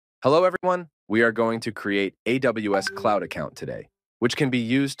Hello everyone, we are going to create AWS Cloud account today, which can be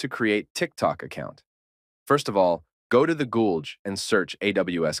used to create TikTok account. First of all, go to the Google and search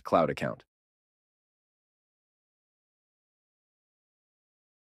AWS Cloud account.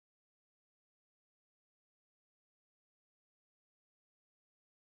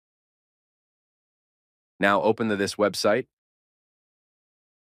 Now open this website.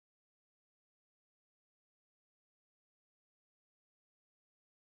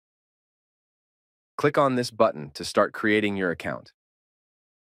 Click on this button to start creating your account.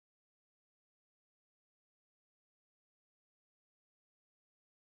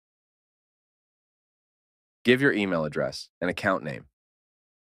 Give your email address and account name.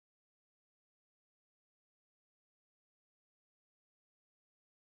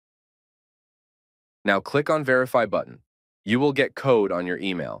 Now click on Verify button. You will get code on your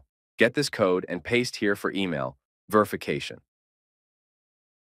email. Get this code and paste here for email verification.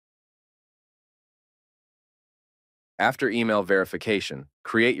 After email verification,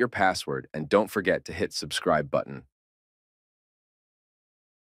 create your password and don't forget to hit subscribe button.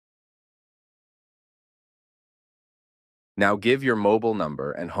 Now give your mobile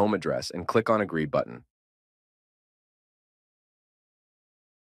number and home address and click on Agree button.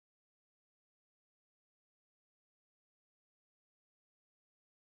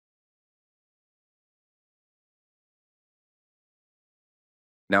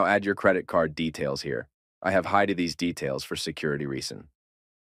 Now add your credit card details here. I have hidden these details for security reason.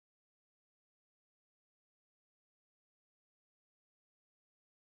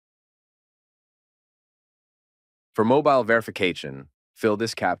 For mobile verification, fill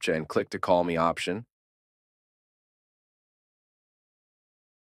this CAPTCHA and click to call me option.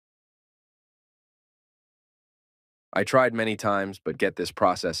 I tried many times but get this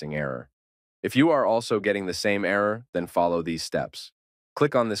processing error. If you are also getting the same error, then follow these steps.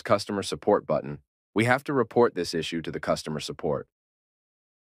 Click on this customer support button. We have to report this issue to the customer support.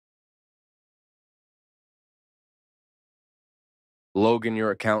 Log in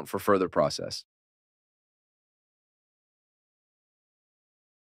your account for further process.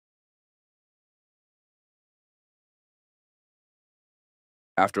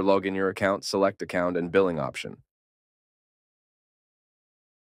 After login your account, select account and billing option.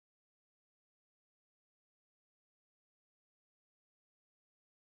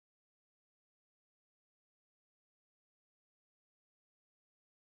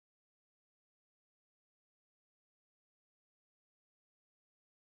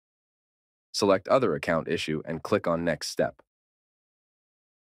 Select other account issue and click on next step.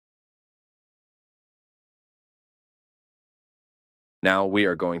 Now we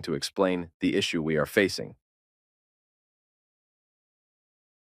are going to explain the issue we are facing.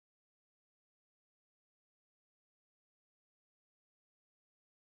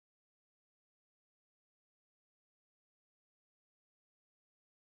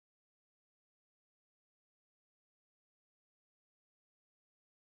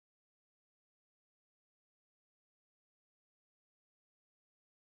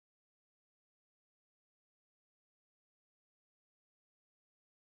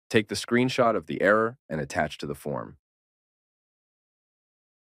 Take the screenshot of the error and attach to the form.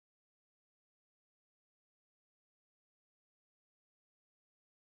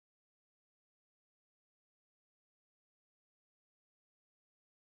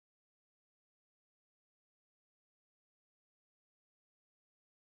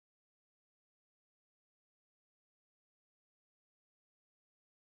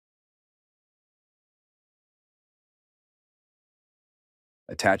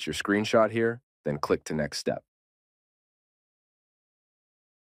 Attach your screenshot here, then click to next step.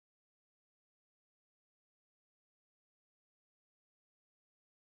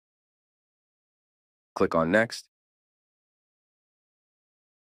 Click on next.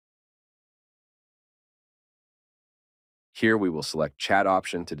 Here we will select chat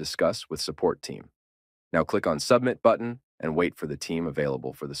option to discuss with support team. Now click on submit button and wait for the team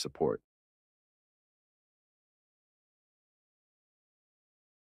available for the support.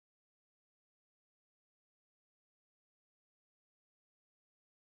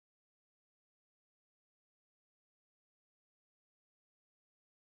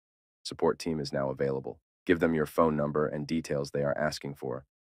 Support team is now available. Give them your phone number and details they are asking for.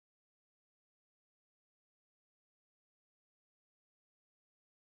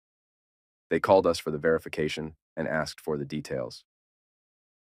 They called us for the verification and asked for the details.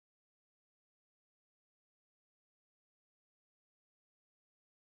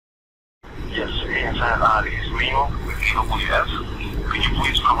 Yes, Faizan, this is Leo with AWS. Could you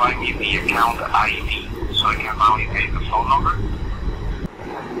please provide me the account ID so I can validate the phone number?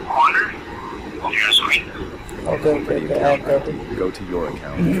 looking Okay, for okay, the okay. I account got ID, go to your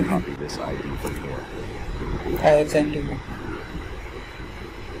account and copy this ID from here. it. I will send to you.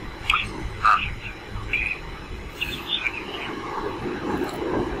 Perfect. Okay. Just a second here.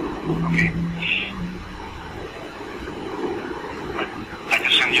 Okay. I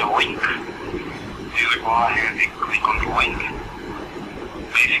just send you a link. You go ahead and click on the link.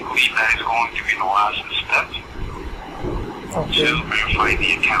 Basically, that is going to be the last step Okay. to verify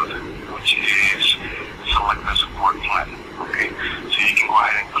the account, which is select the support plan. Okay, so you can go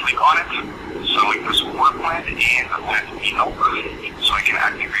ahead and click on it, select the support plan, and let me know so I can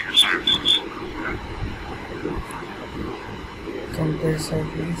activate the services. Compare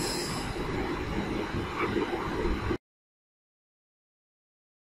service.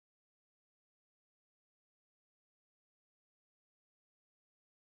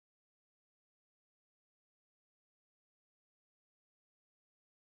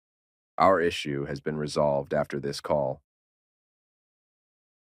 Our issue has been resolved after this call.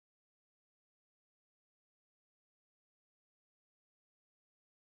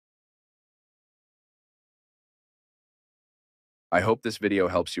 I hope this video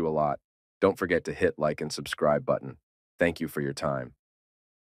helps you a lot. Don't forget to hit like and subscribe button. Thank you for your time.